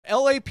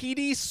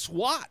LAPD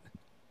SWAT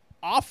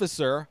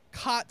officer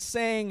caught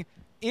saying,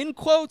 in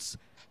quotes,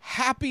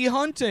 "happy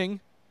hunting"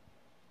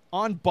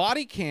 on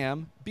body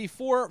cam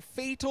before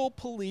fatal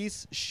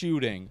police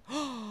shooting.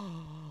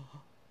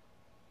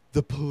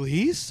 The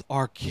police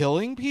are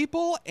killing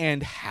people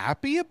and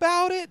happy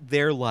about it?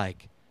 They're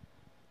like,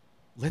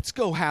 let's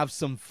go have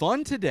some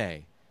fun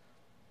today.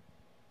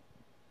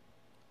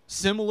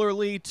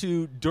 Similarly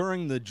to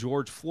during the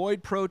George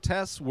Floyd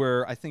protests,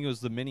 where I think it was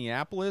the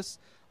Minneapolis,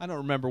 I don't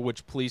remember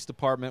which police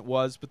department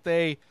was, but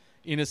they,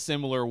 in a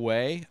similar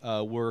way,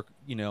 were,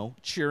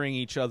 cheering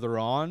each other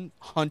on,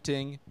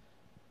 hunting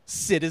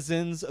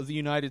citizens of the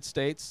United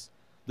States,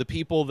 the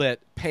people that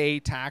pay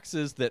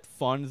taxes, that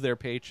fund their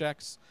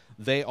paychecks.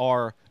 They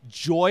are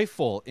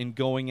joyful in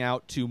going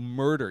out to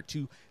murder,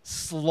 to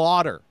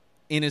slaughter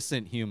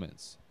innocent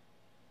humans.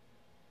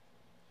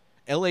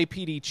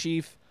 LAPD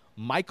Chief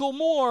Michael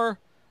Moore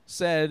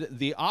said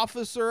the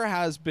officer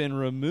has been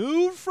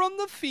removed from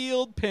the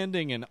field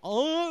pending an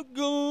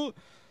outcome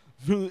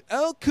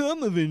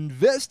of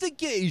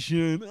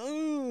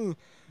investigation.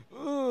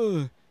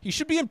 He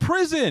should be in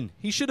prison.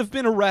 He should have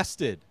been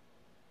arrested.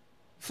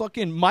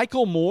 Fucking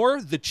Michael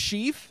Moore, the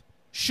chief,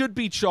 should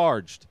be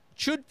charged.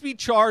 Should be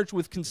charged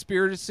with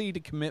conspiracy to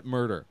commit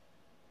murder.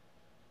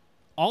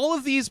 All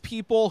of these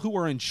people who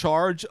are in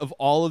charge of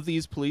all of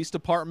these police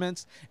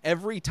departments,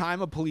 every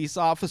time a police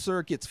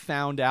officer gets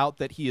found out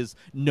that he is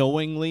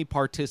knowingly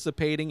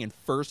participating in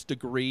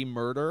first-degree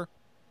murder,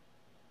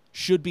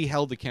 should be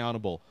held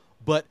accountable.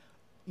 But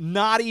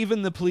not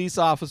even the police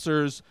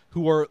officers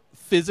who are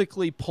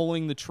physically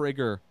pulling the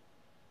trigger,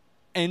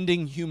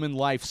 ending human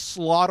life,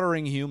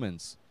 slaughtering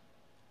humans,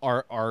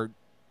 are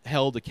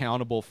held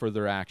accountable for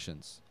their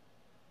actions.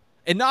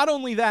 And not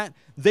only that,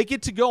 they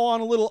get to go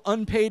on a little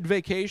unpaid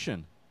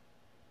vacation.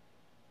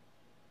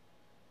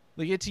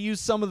 They get to use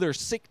some of their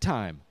sick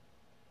time.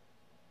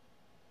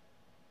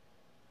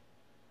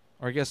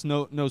 Or I guess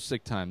no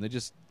sick time. They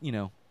just,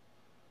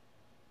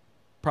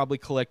 probably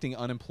collecting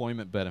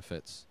unemployment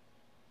benefits.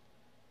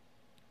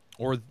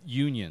 Or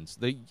unions.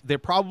 They're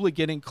probably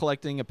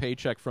collecting a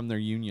paycheck from their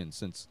union,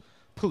 since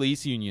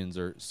police unions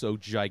are so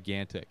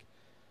gigantic.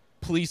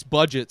 Police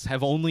budgets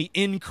have only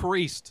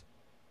increased.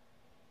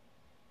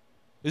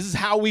 This is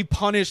how we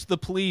punish the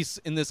police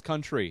in this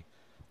country.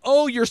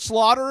 Oh, you're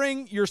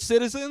slaughtering your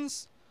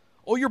citizens?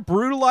 Oh, you're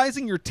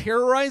brutalizing, you're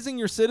terrorizing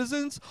your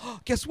citizens?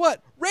 Guess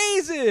what?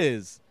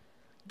 Raises!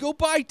 Go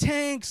buy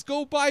tanks,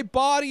 go buy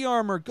body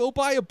armor, go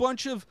buy a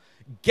bunch of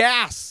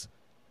gas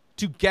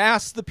to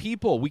gas the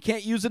people. We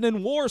can't use it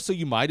in war, so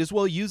you might as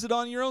well use it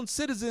on your own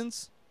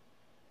citizens.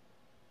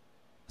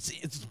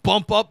 Let's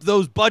bump up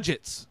those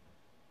budgets.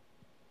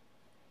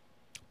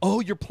 Oh,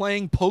 you're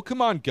playing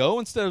Pokemon Go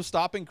instead of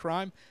stopping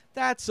crime?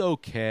 That's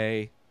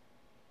okay.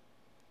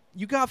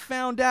 You got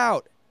found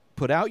out.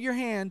 Put out your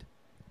hand.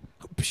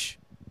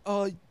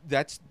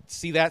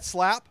 See that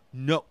slap?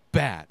 No,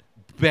 bad.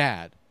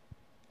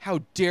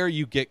 How dare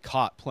you get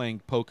caught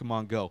playing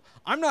Pokemon Go?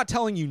 I'm not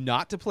telling you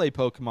not to play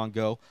Pokemon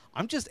Go.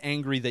 I'm just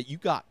angry that you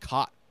got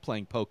caught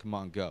playing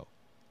Pokemon Go.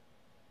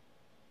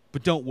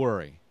 But don't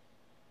worry.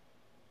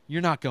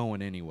 You're not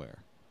going anywhere.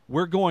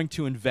 We're going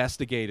to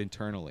investigate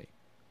internally.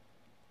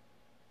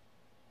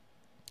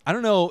 I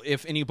don't know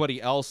if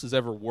anybody else has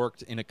ever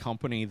worked in a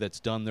company that's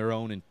done their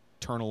own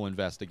internal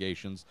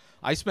investigations.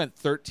 I spent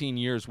 13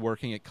 years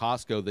working at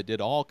Costco that did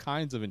all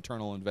kinds of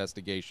internal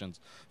investigations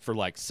for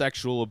like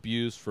sexual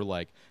abuse, for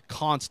like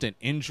constant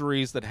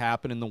injuries that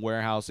happen in the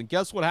warehouse. And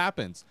guess what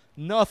happens?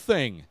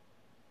 Nothing.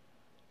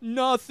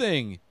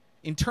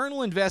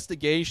 Internal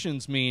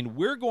investigations mean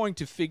we're going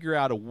to figure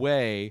out a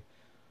way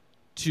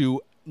to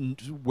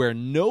where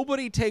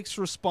nobody takes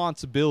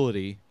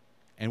responsibility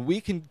and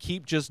we can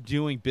keep just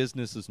doing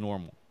business as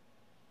normal.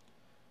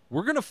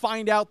 We're going to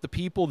find out the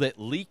people that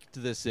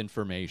leaked this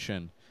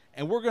information,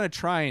 and we're going to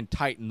try and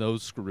tighten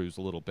those screws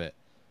a little bit.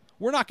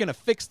 We're not going to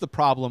fix the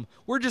problem.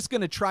 We're just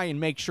going to try and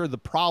make sure the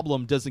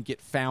problem doesn't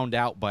get found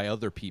out by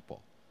other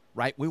people,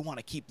 right? We want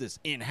to keep this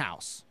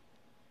in-house.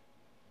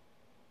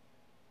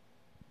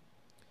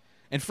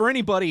 And for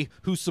anybody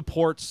who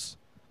supports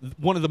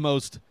one of the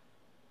most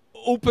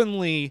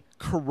openly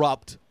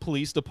corrupt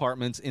police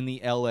departments in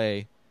the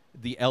LAPD,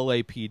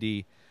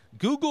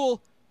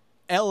 Google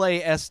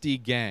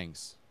LASD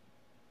gangs.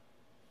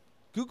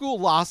 Google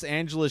Los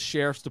Angeles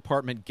Sheriff's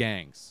Department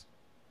gangs.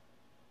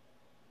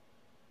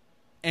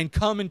 And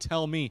come and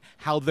tell me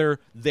how they're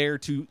there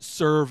to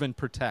serve and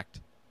protect.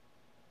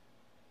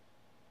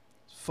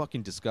 It's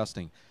fucking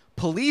disgusting.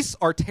 Police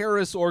are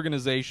terrorist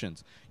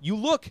organizations. You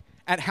look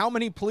at how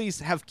many police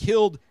have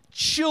killed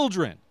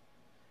children,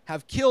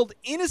 have killed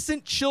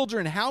innocent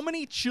children. How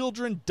many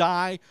children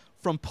die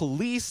from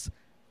police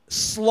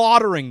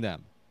slaughtering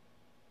them?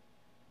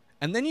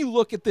 And then you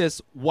look at this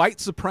white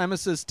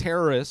supremacist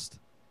terrorist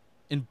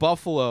in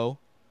Buffalo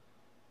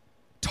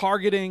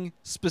targeting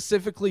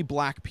specifically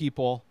black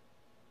people,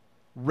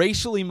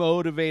 racially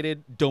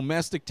motivated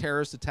domestic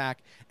terrorist attack.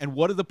 And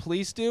what do the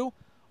police do?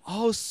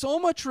 Oh, so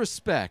much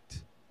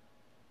respect.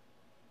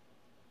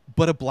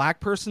 But a black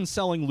person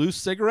selling loose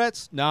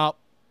cigarettes? No.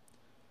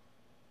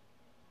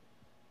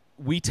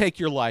 We take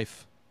your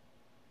life.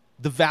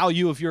 The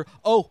value of your...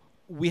 Oh,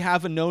 we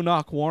have a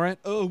no-knock warrant.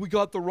 Oh, we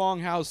got the wrong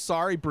house.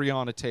 Sorry,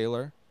 Breonna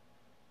Taylor.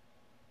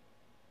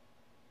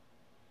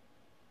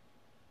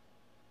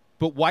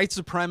 But white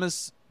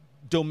supremacist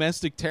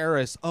domestic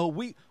terrorists, oh,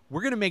 we're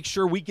going to make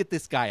sure we get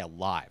this guy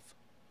alive.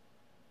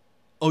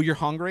 Oh, you're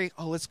hungry?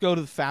 Oh, let's go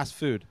to the fast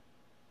food.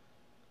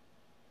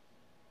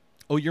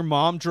 Oh, your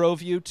mom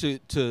drove you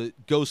to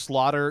go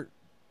slaughter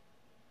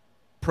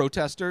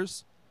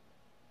protesters?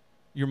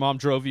 Your mom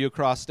drove you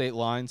across state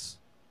lines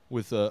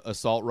with an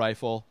assault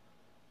rifle?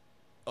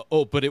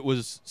 Oh, but it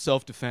was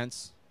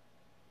self-defense.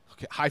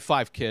 Okay, high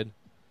five, kid.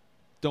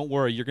 Don't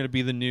worry, you're going to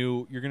be the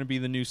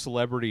new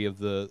celebrity of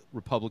the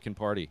Republican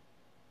Party.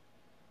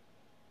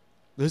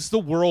 This is the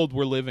world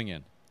we're living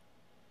in.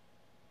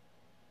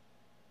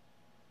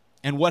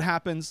 And what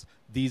happens?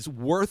 These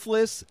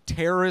worthless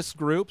terrorist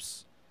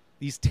groups,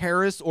 these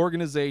terrorist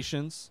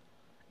organizations,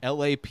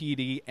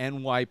 LAPD,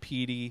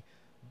 NYPD,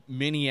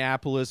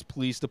 Minneapolis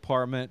Police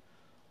Department,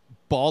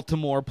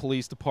 Baltimore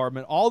Police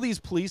Department, all these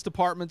police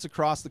departments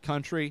across the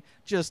country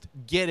just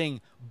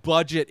getting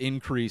budget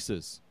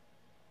increases.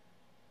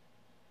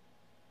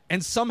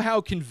 And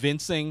somehow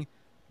convincing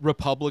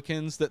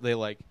Republicans that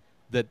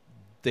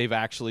they've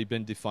actually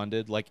been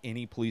defunded, like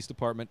any police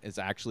department has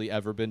actually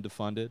ever been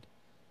defunded.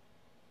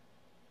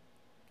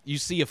 You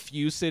see a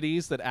few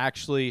cities that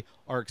actually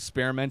are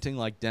experimenting,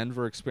 like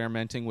Denver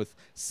experimenting with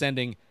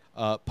sending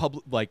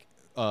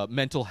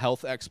mental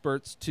health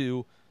experts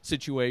to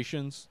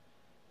situations,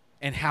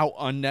 and how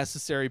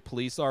unnecessary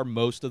police are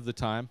most of the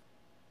time.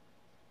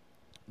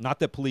 Not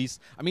that police,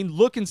 I mean,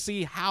 look and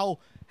see how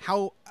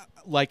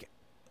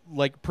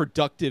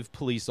productive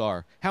police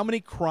are. How many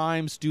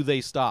crimes do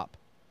they stop?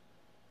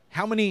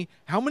 How many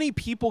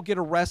people get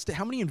arrested?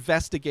 How many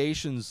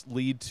investigations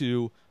lead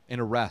to an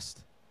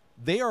arrest?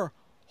 They are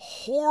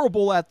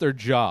horrible at their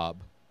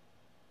job.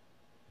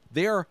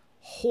 They are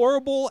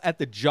horrible at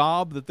the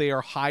job that they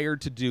are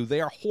hired to do.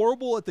 They are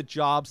horrible at the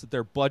jobs that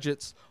their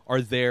budgets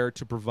are there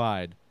to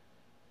provide.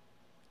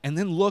 And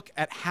then look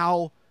at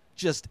how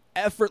just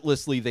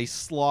effortlessly they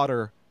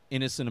slaughter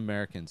innocent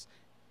Americans.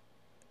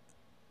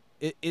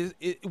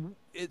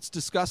 It's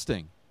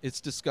disgusting.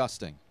 It's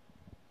disgusting.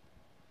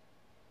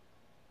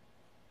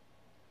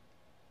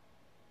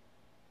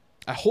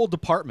 A whole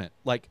department,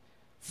 like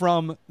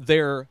from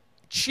their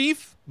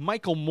chief,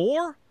 Michael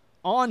Moore,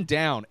 on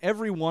down,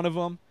 every one of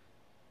them,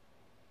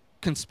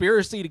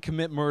 conspiracy to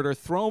commit murder,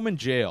 throw them in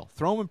jail,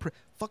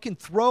 fucking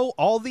throw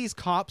all these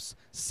cops,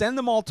 send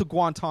them all to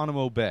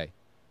Guantanamo Bay.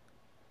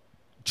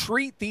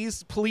 Treat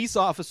these police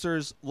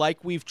officers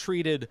like we've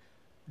treated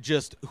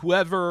just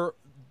whoever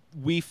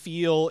we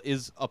feel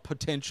is a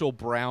potential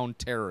brown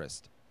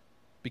terrorist,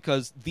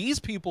 because these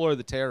people are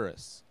the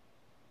terrorists.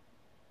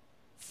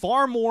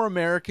 Far more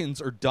Americans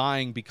are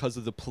dying because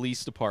of the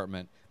police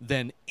department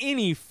than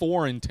any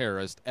foreign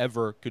terrorist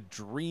ever could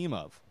dream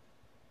of.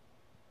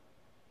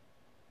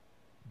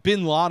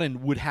 Bin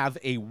Laden would have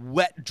a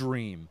wet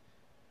dream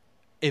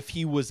if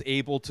he was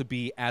able to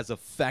be as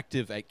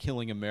effective at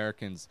killing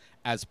Americans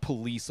as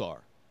police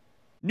are.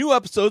 New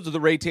episodes of The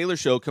Ray Taylor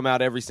Show come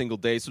out every single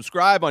day.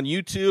 Subscribe on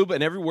YouTube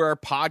and everywhere our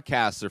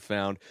podcasts are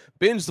found.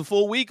 Binge the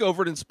full week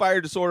over at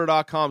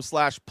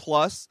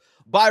inspireddisorder.com/plus.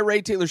 Buy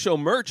Ray Taylor Show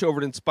merch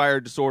over at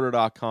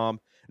inspireddisorder.com.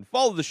 And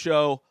follow the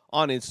show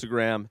on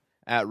Instagram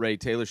at Ray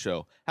Taylor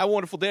Show. Have a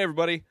wonderful day,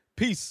 everybody.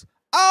 Peace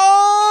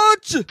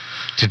out!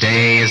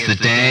 Today is the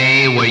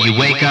day where you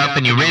wake up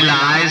and you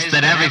realize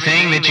that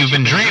everything that you've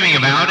been dreaming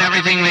about,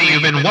 everything that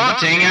you've been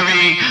wanting,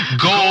 every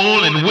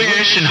goal and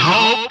wish and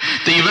hope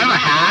that you've ever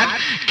had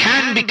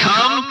can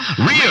become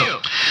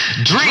real.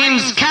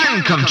 Dreams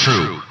can come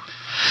true.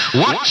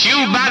 What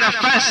you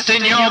manifest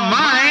in your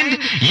mind,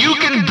 you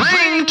can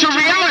bring to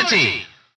reality.